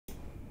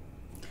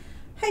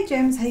Hey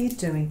Gems, how you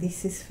doing?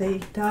 This is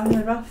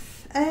Fidiamondintherough,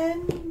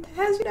 and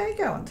how's your day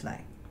going today?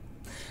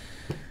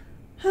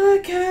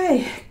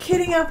 Okay,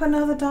 kitting up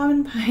another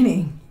diamond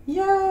painting.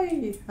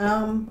 Yay!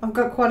 I've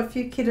got quite a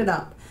few kitted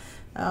up.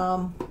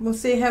 We'll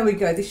see how we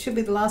go. This should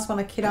be the last one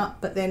I kit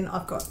up, but then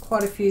I've got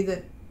quite a few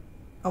that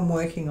I'm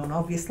working on,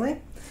 obviously.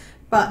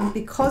 But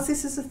because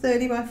this is a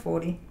 30 by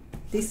 40,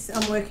 this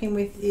I'm working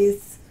with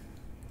is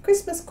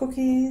Christmas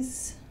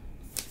cookies.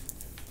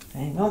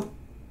 Hang on.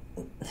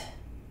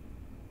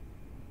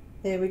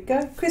 There we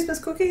go, Christmas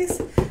cookies,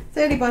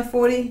 30 by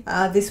 40.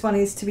 This one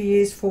is to be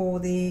used for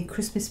the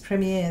Christmas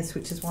premieres,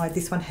 which is why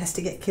this one has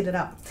to get kitted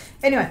up.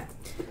 Anyway,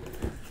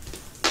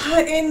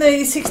 in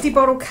the 60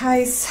 bottle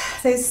case,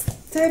 there's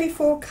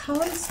 34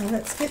 colours, so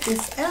let's get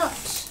this out.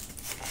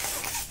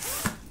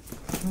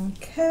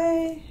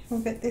 Okay, we'll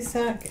get this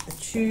out, get the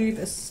tube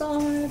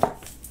aside,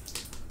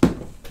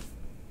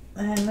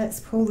 and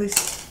let's pull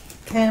this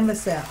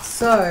canvas out.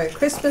 So,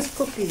 Christmas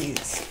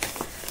cookies.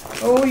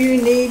 All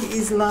you need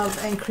is love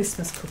and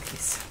Christmas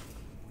cookies.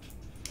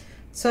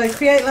 So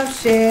create, love,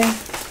 share,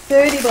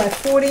 30 by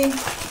 40.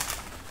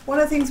 One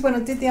of the things when I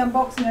did the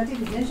unboxing, I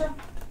didn't measure.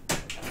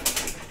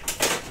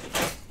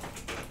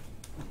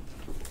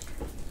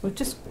 We'll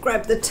just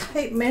grab the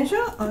tape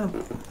measure.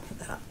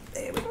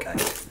 There we go.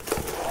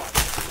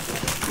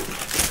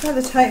 Grab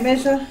the tape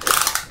measure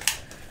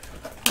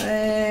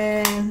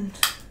and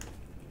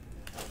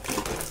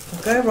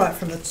I'll go right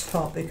from the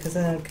top because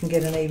then I can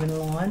get an even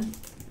line.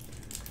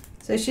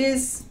 So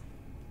she's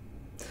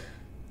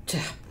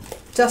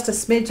just a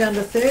smidge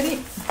under 30,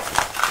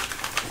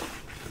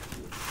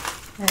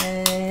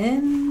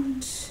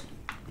 and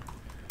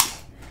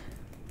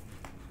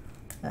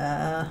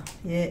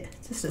yeah,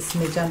 just a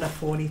smidge under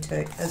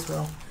 42 as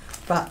well,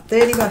 but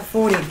 30 by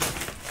 40.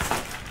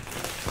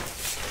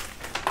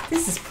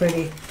 This is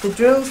pretty. The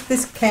drills,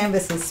 this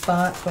canvas is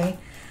sparkly.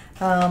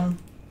 Now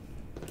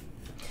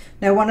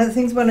one of the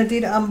things when I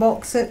did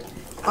unbox it,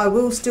 I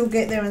will still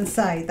get there and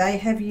say they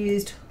have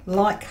used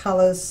light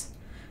colours,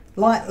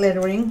 light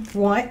lettering,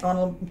 white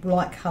on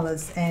light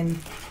colours, and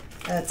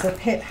it's a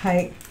pet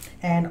hate,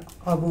 and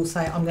I will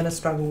say I'm going to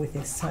struggle with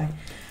this, so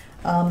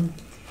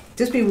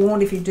just be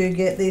warned if you do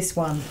get this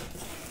one.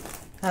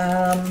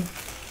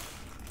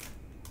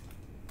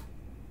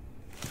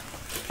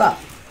 But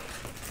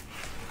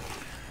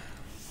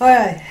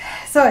alright,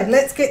 so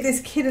let's get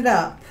this kitted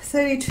up.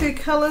 32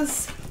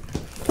 colours,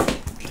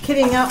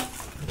 kitting up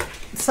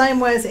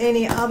same way as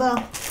any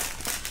other.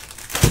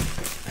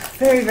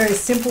 Very, very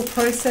simple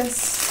process.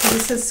 So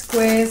this is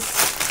squares.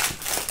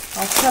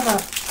 I'll have a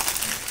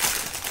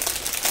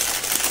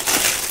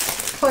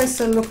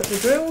closer look at the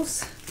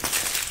drills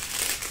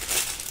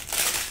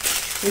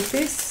with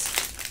this.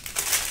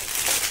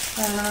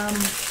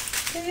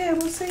 Yeah,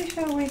 we'll see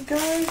how we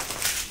go.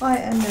 I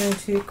am going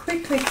to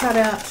quickly cut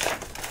out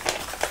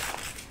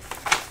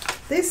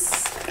this.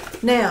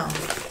 Now,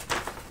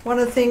 one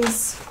of the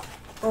things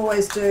I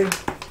always do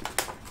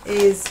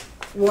is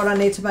what I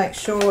need to make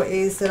sure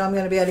is that I'm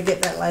going to be able to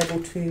get that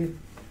label to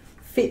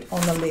fit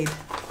on the lid.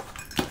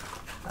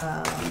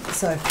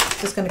 So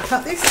just going to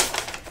cut this,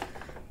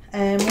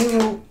 and we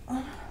will.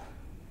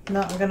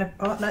 No, I'm going to.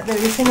 Oh no, there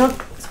it is. Hang on.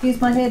 Excuse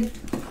my head.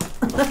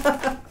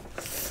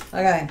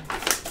 Okay.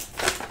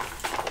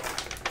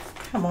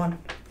 Come on.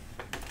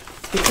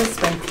 Because it's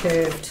been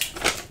curved.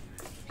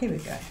 Here we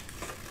go.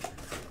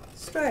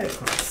 Straight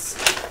across.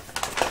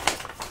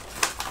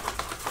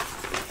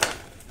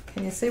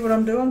 Can you see what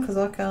I'm doing? Because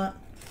I can't.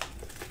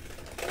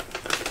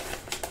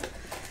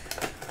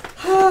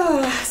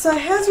 So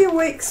how's your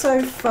week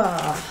so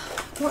far?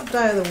 What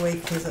day of the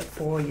week is it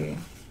for you?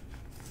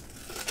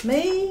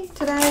 Me,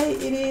 today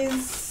it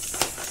is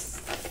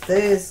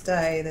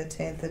Thursday the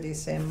 10th of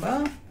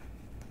December.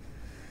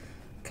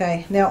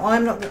 Okay, now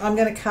I'm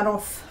going to cut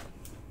off.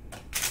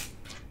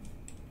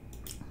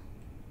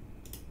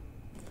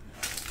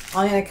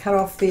 I'm going to cut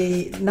off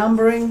the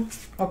numbering.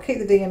 I'll keep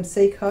the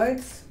DMC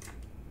codes,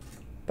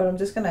 but I'm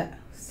just going to.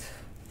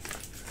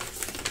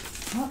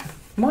 Oh,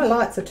 my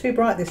lights are too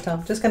bright this time.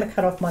 I'm just going to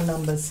cut off my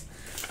numbers.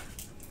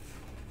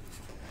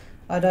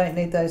 I don't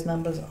need those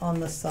numbers on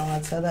the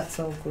side, so that's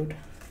all good.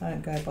 I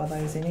don't go by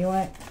those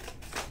anyway.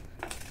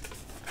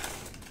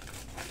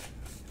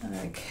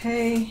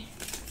 Okay,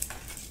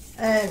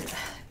 and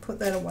put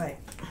that away.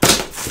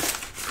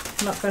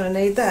 I'm not going to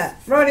need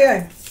that.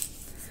 Rightio.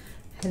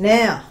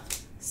 Now,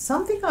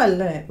 something I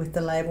learnt with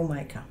the label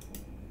maker.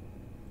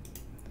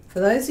 For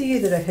those of you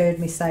that have heard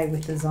me say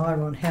with the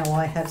Xyron how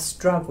I have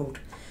struggled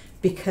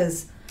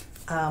because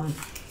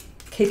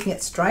keeping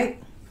it straight,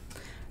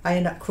 I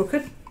end up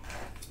crooked.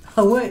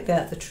 I worked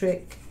out the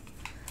trick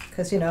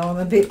because, you know, I'm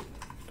a bit,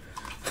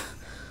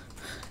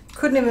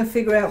 couldn't even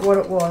figure out what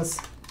it was.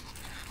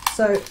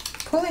 So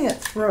pulling it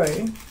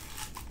through,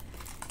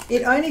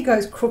 it only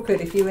goes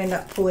crooked if you end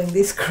up pulling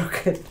this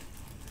crooked.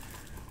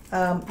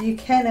 You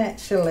can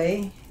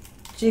actually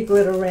jiggle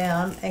it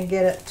around and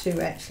get it to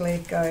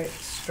actually go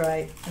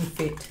straight and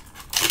fit.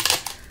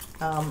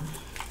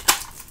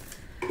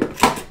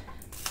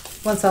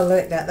 Once I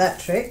learnt out that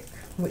trick,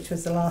 which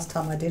was the last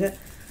time I did it.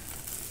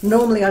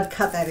 Normally I'd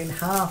cut that in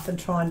half and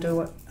try and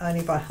do it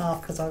only by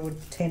half because I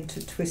would tend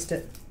to twist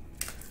it.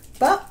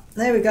 But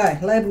there we go,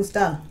 label's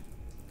done.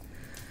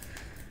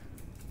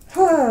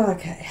 Oh,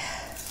 okay.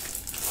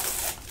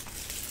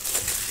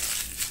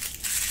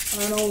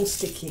 And all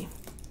sticky.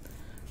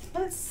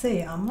 Let's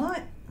see, I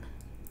might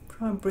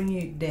try and bring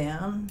you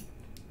down.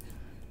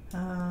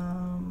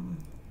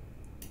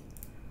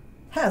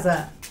 How's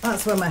that?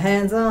 That's where my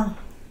hands are.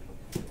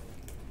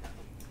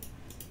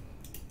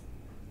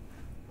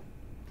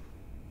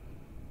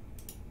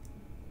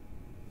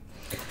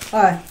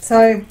 Alright,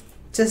 so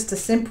just a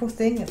simple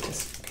thing of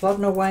just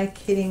plodding away,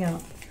 kitting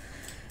up.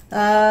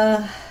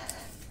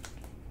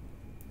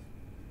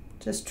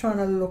 Just trying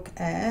to look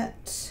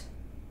at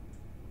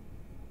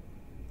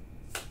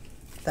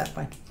that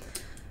way.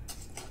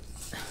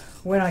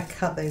 When I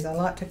cut these, I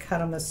like to cut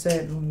them a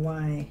certain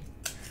way.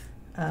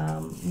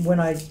 When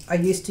I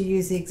used to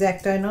use the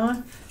X-Acto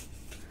knife,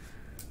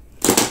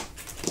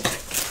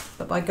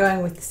 but by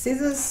going with the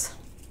scissors,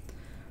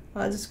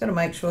 I just got to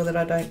make sure that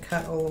I don't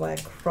cut all the way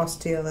across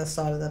to the other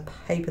side of the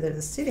paper that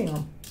it's sitting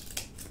on.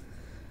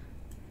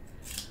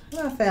 And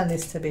I found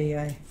this to be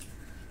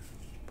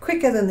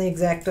quicker than the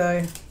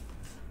X-Acto.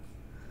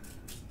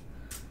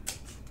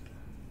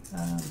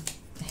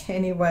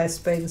 Any way of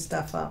speeding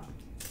stuff up.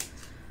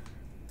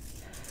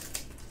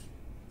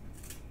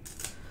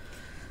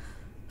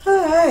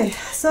 Okay,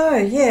 so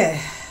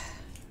yeah,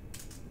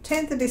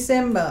 10th of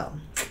December,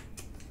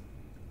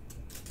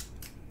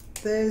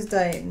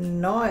 Thursday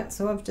night,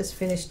 so I've just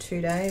finished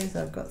 2 days.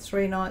 I've got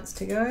 3 nights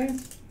to go,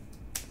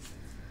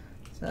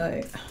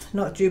 so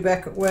not due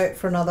back at work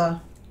for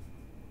another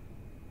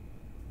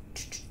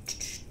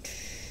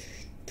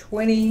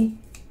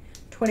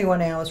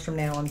 21 hours from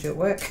now. I'm due at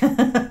work.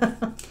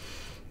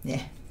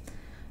 Yeah,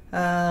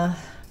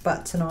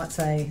 but tonight's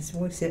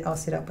I'll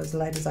set up as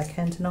late as I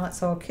can tonight,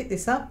 so I'll kit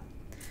this up.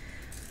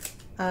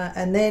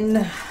 And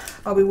then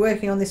I'll be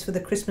working on this for the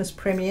Christmas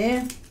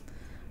premiere.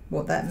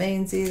 What that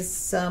means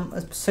is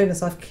as soon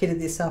as I've kitted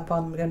this up,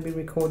 I'm going to be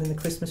recording the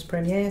Christmas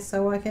premiere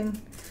so I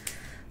can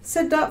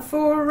set it up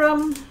for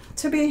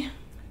to be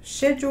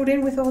scheduled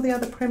in with all the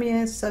other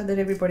premieres so that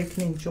everybody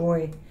can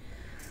enjoy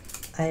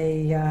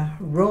a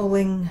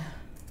rolling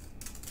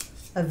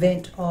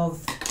event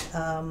of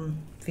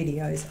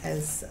videos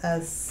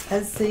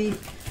as the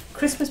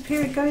Christmas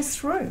period goes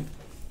through.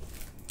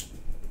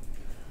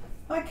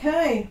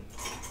 Okay,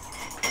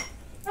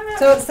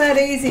 so it's that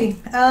easy.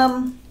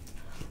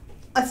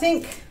 I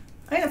think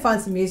I'm going to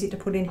find some music to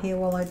put in here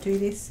while I do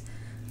this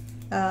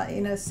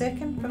in a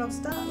second, but I'll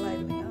start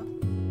labeling up.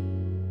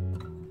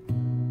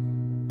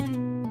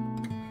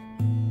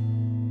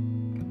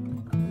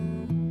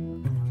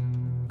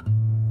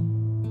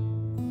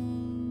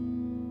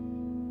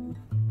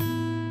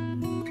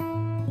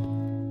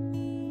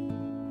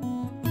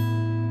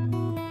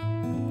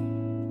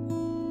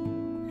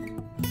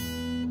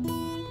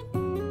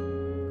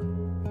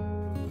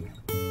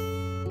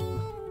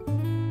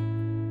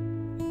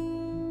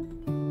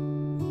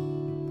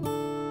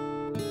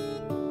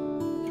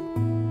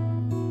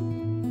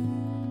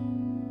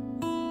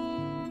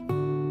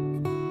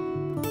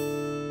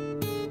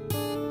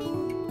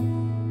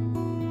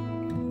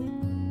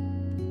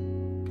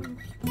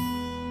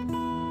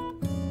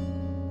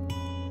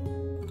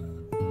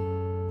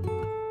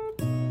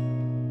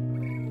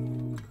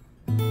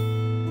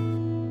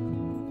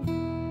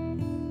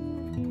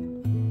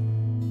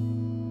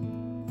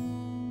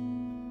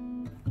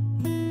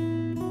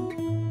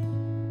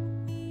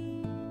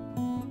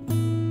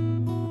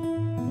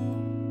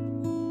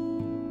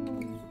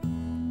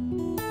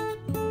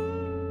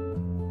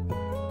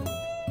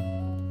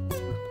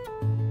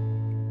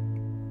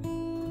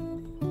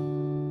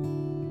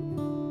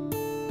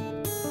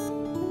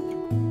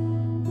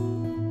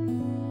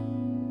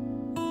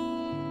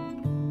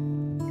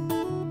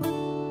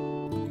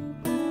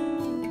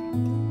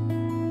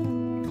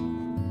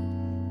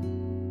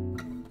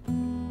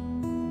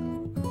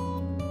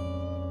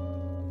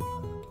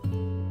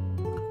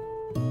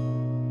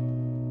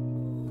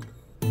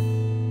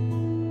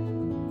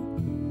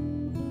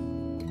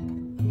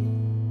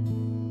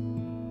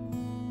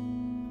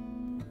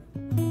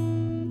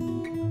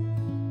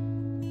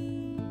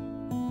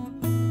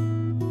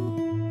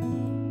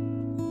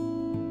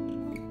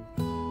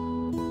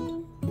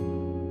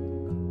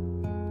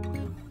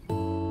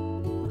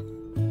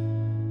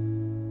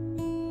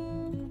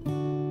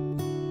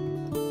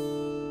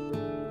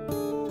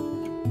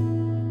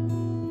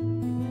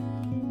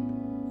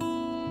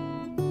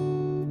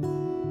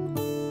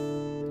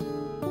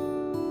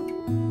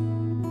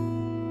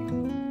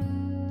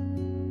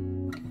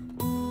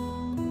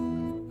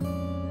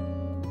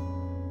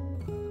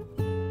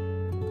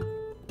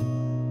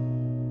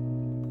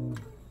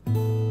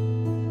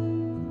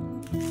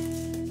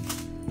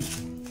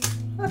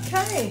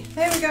 Okay,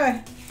 there we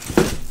go.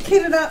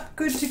 Kitted up,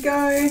 good to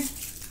go.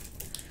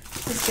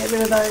 Just get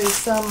rid of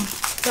those.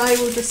 They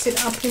will just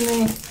sit up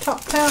in the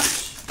top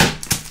pouch.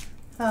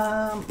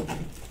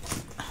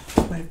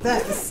 Move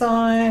that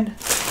aside.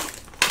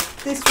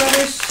 this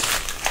rubbish,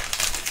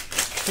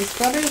 this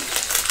rubbish,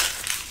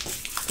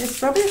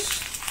 this rubbish.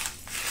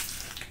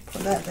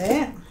 Put that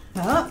there.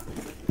 Right.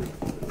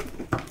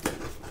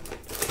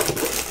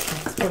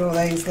 Let's put all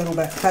these little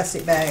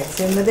plastic bags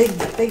in the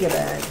bigger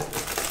bag.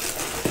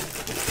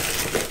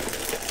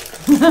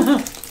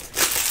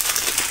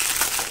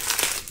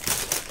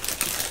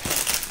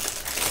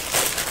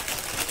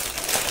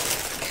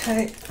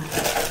 Okay.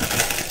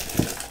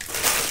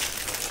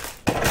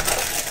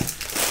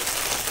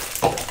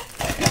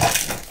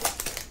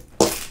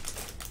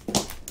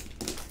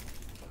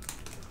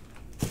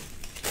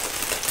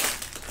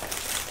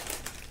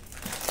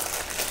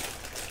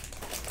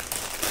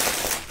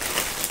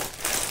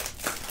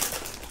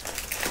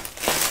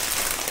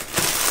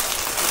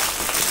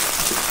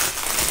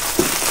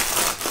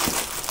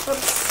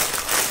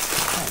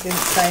 Didn't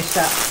stay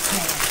shut.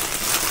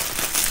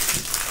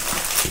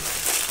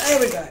 There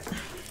we go.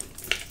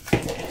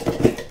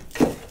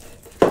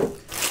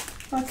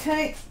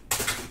 Okay,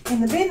 in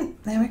the bin.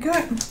 There we go.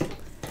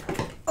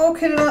 All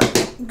kitted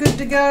up, good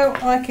to go.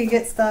 I can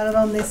get started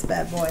on this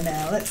bad boy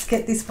now. Let's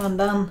get this one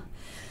done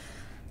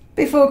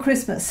before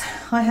Christmas.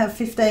 I have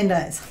 15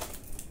 days.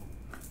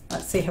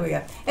 Let's see how we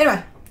go.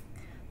 Anyway,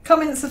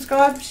 comment,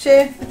 subscribe,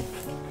 share.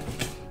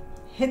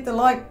 Hit the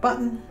like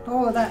button,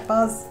 all of that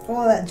buzz,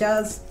 all of that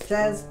jazz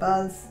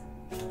buzz.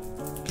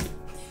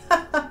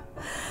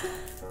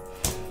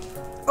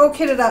 All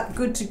kitted up,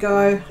 good to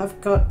go. I've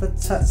got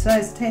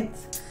today's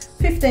 10th,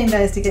 15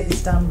 days to get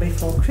this done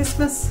before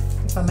Christmas.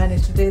 If I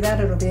manage to do that,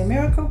 it'll be a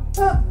miracle.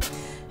 But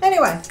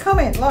anyway,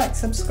 comment, like,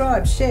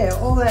 subscribe, share,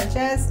 all that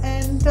jazz,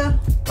 and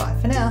bye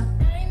for now.